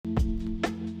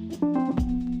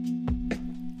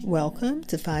Welcome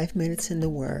to 5 Minutes in the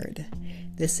Word.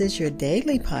 This is your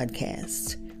daily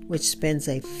podcast, which spends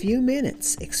a few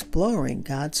minutes exploring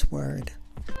God's Word.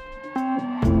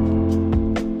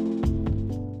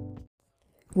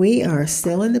 We are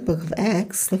still in the book of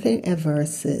Acts, looking at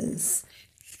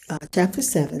chapter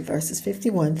 7, verses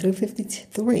 51 through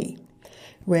 53.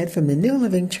 Read from the New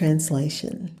Living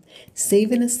Translation.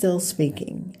 Stephen is still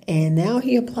speaking, and now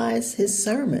he applies his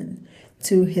sermon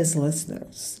to his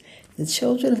listeners. The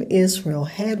children of Israel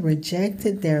had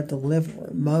rejected their deliverer,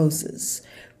 Moses,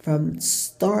 from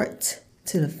start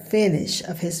to the finish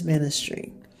of his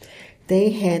ministry.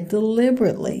 They had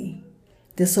deliberately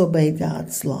disobeyed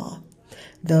God's law,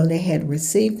 though they had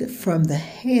received it from the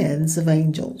hands of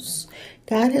angels.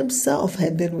 God himself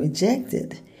had been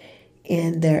rejected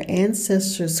in their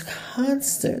ancestors'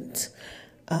 constant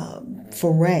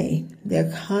foray,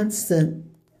 their constant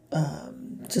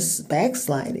just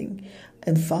backsliding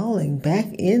and falling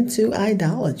back into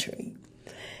idolatry.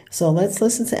 So let's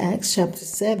listen to Acts chapter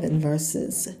 7,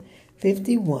 verses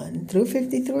 51 through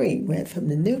 53, read from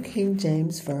the New King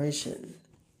James Version.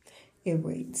 It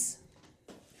reads,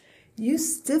 "You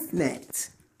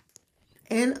stiff-necked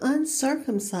and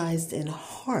uncircumcised in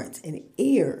heart and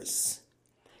ears,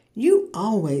 you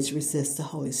always resist the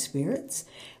Holy Spirit,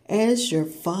 as your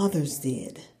fathers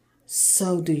did,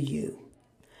 so do you.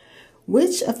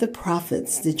 Which of the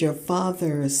prophets did your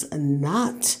fathers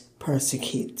not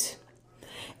persecute?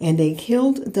 And they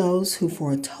killed those who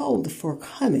foretold the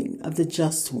forecoming of the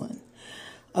Just One,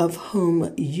 of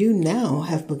whom you now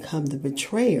have become the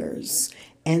betrayers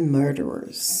and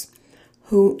murderers,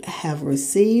 who have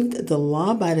received the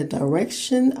law by the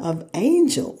direction of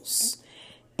angels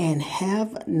and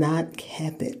have not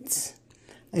kept it."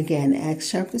 Again, Acts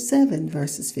chapter 7,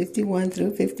 verses 51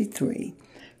 through 53.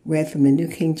 Read from the New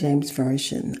King James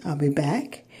Version. I'll be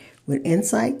back with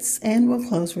insights and we'll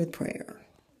close with prayer.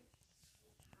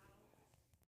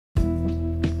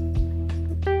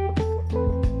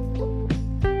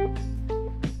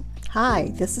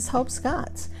 Hi, this is Hope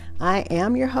Scott. I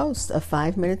am your host of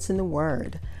 5 Minutes in the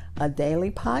Word, a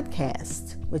daily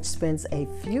podcast which spends a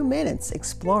few minutes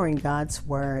exploring God's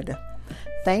Word.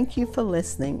 Thank you for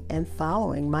listening and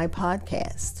following my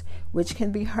podcast, which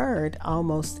can be heard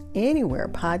almost anywhere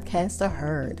podcasts are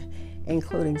heard,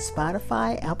 including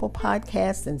Spotify, Apple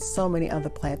Podcasts, and so many other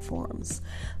platforms.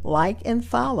 Like and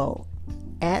follow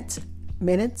at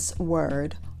Minutes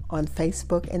Word on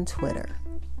Facebook and Twitter.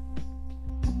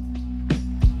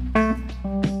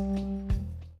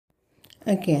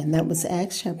 Again, that was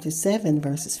Acts chapter 7,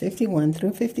 verses 51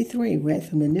 through 53, read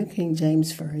from the New King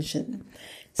James Version.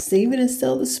 Stephen is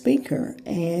still the speaker,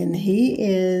 and he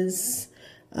is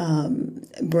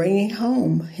bringing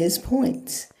home his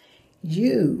point.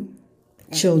 You,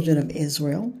 children of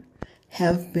Israel,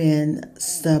 have been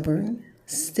stubborn,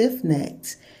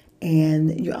 stiff-necked,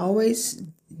 and you always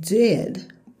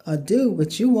did or do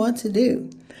what you want to do.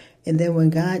 And then when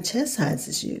God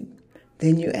chastises you,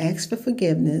 then you ask for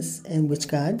forgiveness, and which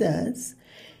God does,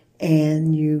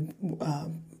 and you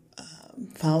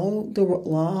follow the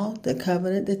law, the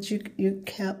covenant that you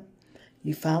kept.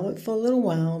 You follow it for a little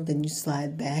while, then you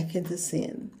slide back into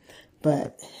sin.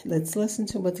 But let's listen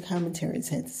to what the commentaries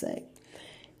had to say.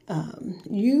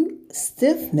 You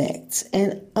stiff-necked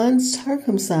and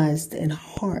uncircumcised in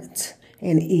heart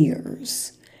and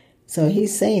ears. So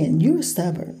he's saying you're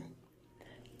stubborn.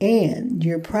 And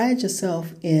you pride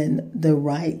yourself in the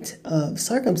rite of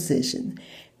circumcision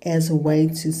as a way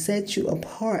to set you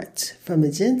apart from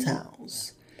the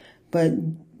Gentiles. But,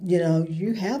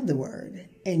 you have the word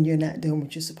and you're not doing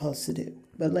what you're supposed to do.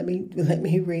 But let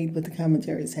me read what the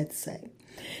commentaries had to say.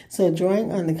 So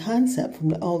drawing on the concept from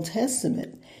the Old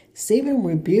Testament, Stephen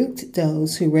rebuked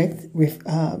those who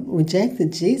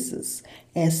rejected Jesus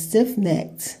as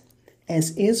stiff-necked,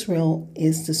 as Israel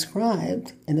is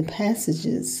described in the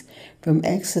passages from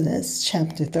Exodus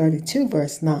chapter 32,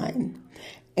 verse 9,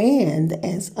 and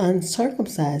as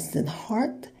uncircumcised in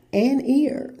heart and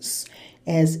ears,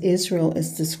 as Israel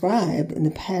is described in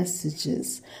the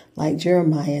passages like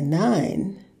Jeremiah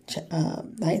 9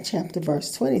 chapter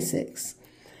verse 26.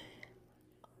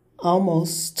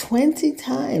 Almost 20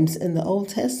 times in the Old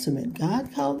Testament,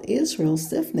 God called Israel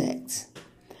stiff-necked.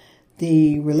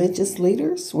 The religious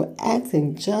leaders were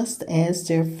acting just as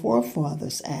their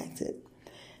forefathers acted.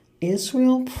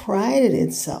 Israel prided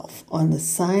itself on the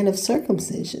sign of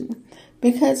circumcision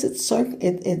because it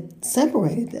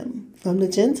separated them from the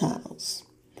Gentiles.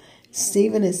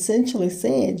 Stephen essentially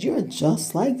said, you're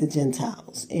just like the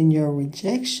Gentiles in your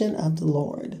rejection of the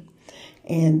Lord.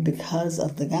 And because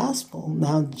of the gospel,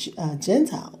 now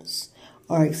Gentiles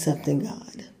are accepting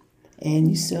God. And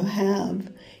you still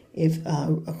have If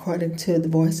according to the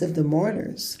Voice of the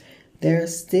Martyrs, there are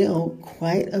still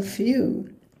quite a few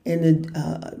in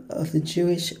the of the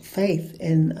Jewish faith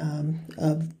and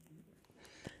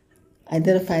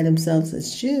identify themselves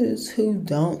as Jews who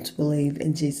don't believe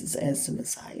in Jesus as the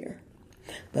Messiah.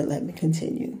 But let me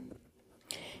continue.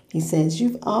 He says,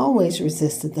 "You've always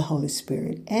resisted the Holy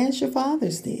Spirit as your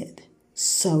fathers did.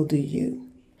 So do you."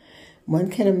 One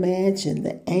can imagine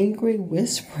the angry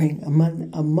whispering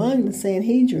among the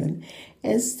Sanhedrin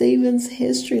as Stephen's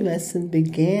history lesson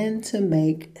began to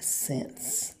make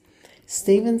sense.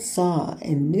 Stephen saw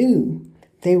and knew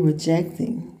they were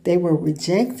rejecting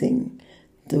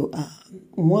the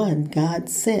one God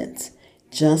sent,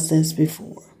 just as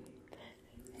before.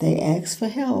 They asked for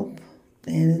help,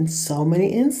 and in so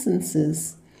many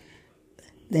instances,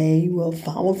 they will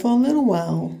follow for a little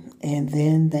while, and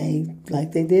then they,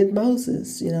 like they did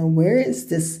Moses, where's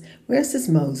this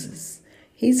Moses?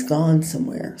 He's gone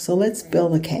somewhere. So let's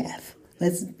build a calf.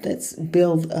 Let's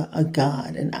build a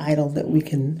god, an idol that we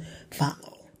can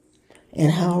follow.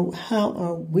 And how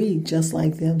are we just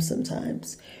like them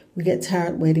sometimes? We get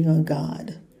tired waiting on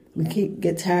God. We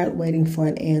get tired waiting for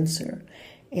an answer.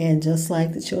 And just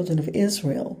like the children of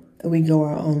Israel, we go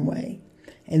our own way.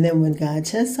 And then when God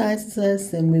chastises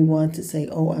us, then we want to say,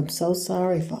 "Oh, I'm so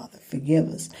sorry, Father, forgive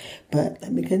us." But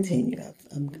let me continue.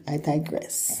 I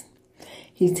digress.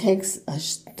 He takes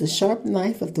the sharp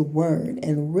knife of the word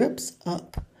and rips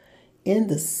up in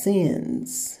the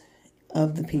sins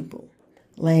of the people,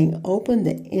 laying open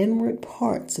the inward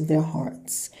parts of their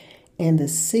hearts and the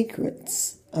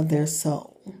secrets of their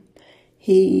soul.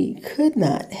 He could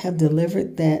not have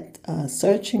delivered that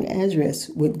searching address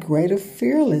with greater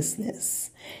fearlessness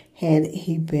had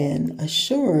he been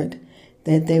assured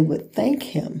that they would thank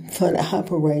him for the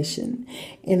operation.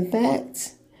 In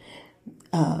fact,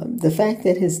 the fact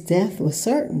that his death was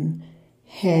certain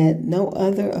had no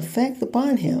other effect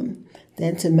upon him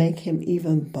than to make him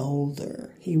even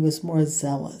bolder. He was more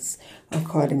zealous,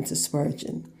 according to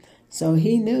Spurgeon. So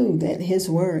he knew that his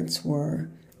words were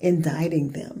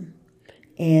indicting them.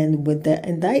 And with that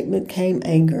indictment came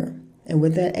anger. And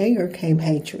with that anger came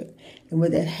hatred. And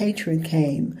with that hatred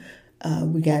came,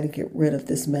 we got to get rid of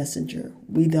this messenger.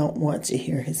 We don't want to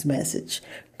hear his message.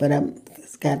 But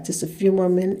I've got just a few more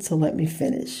minutes, so let me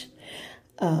finish.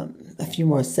 A few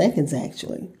more seconds,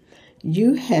 actually.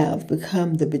 You have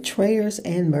become the betrayers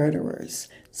and murderers.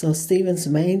 So Stephen's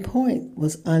main point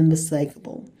was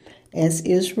unmistakable. As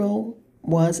Israel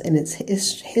was in its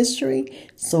history,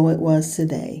 so it was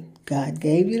today. God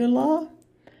gave you the law,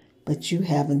 but you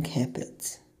haven't kept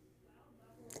it.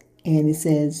 And he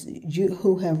says, you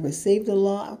who have received the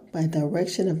law by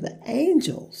direction of the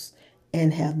angels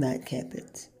and have not kept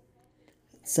it.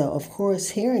 So, of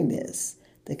course, hearing this,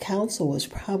 the council was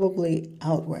probably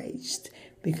outraged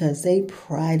because they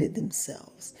prided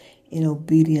themselves in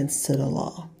obedience to the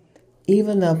law,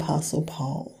 even the Apostle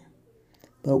Paul.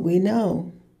 But we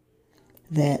know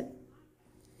that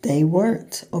they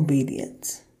weren't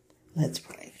obedient. Let's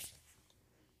pray.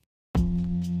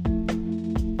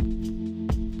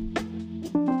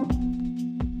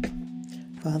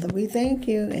 Father, we thank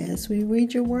you as we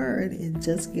read your word. It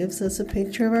just gives us a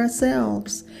picture of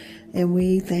ourselves. And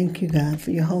we thank you, God,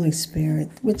 for your Holy Spirit,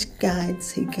 which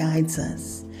He guides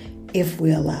us if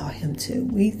we allow him to.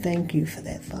 We thank you for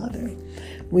that, Father.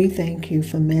 We thank you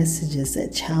for messages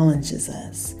that challenges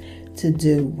us to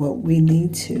do what we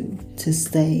need to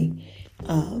stay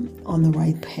on the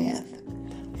right path.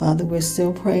 Father, we're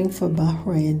still praying for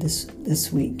Bahrain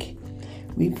this week.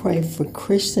 We pray for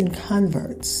Christian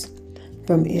converts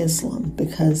from Islam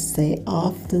because they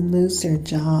often lose their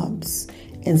jobs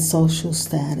and social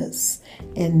status,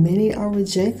 and many are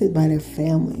rejected by their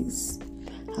families.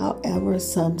 However,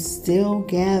 some still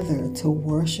gather to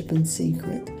worship in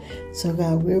secret. So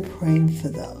God, we're praying for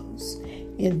those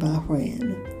in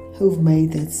Bahrain who've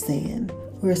made that stand,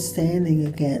 who are standing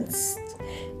against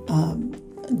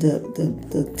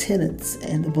the tenets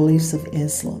and the beliefs of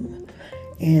Islam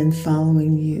and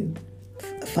following you,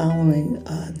 following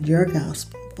your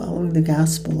gospel, following the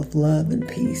gospel of love and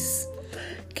peace.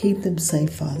 Keep them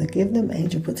safe, Father. Give them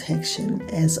angel protection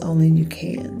as only you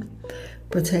can.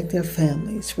 Protect their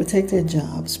families, protect their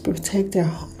jobs, protect their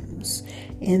homes.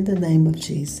 In the name of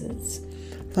Jesus.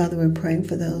 Father, we're praying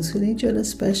for those who need you in a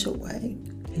special way.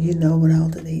 You know what all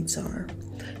the needs are.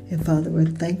 And Father, we're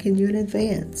thanking you in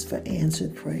advance for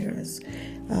answered prayers.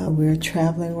 We're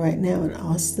traveling right now in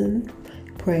Austin,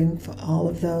 praying for all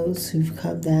of those who've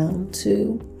come down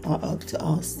to or up to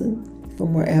Austin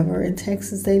from wherever in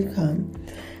Texas they've come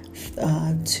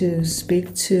to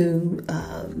speak to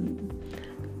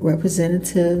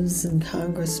representatives and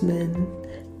congressmen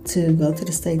to go to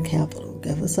the state capitol.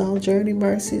 Give us all journey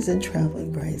mercies and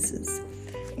traveling graces.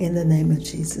 In the name of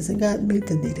Jesus. And God, meet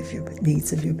the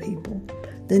needs of your people.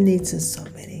 The needs are so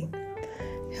many.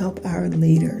 Help our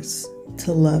leaders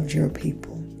to love your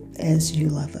people as you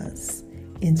love us.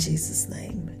 In Jesus'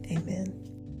 name, amen.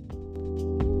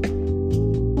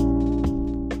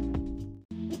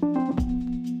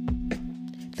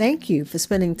 Thank you for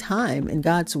spending time in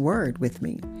God's Word with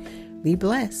me. Be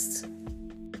blessed.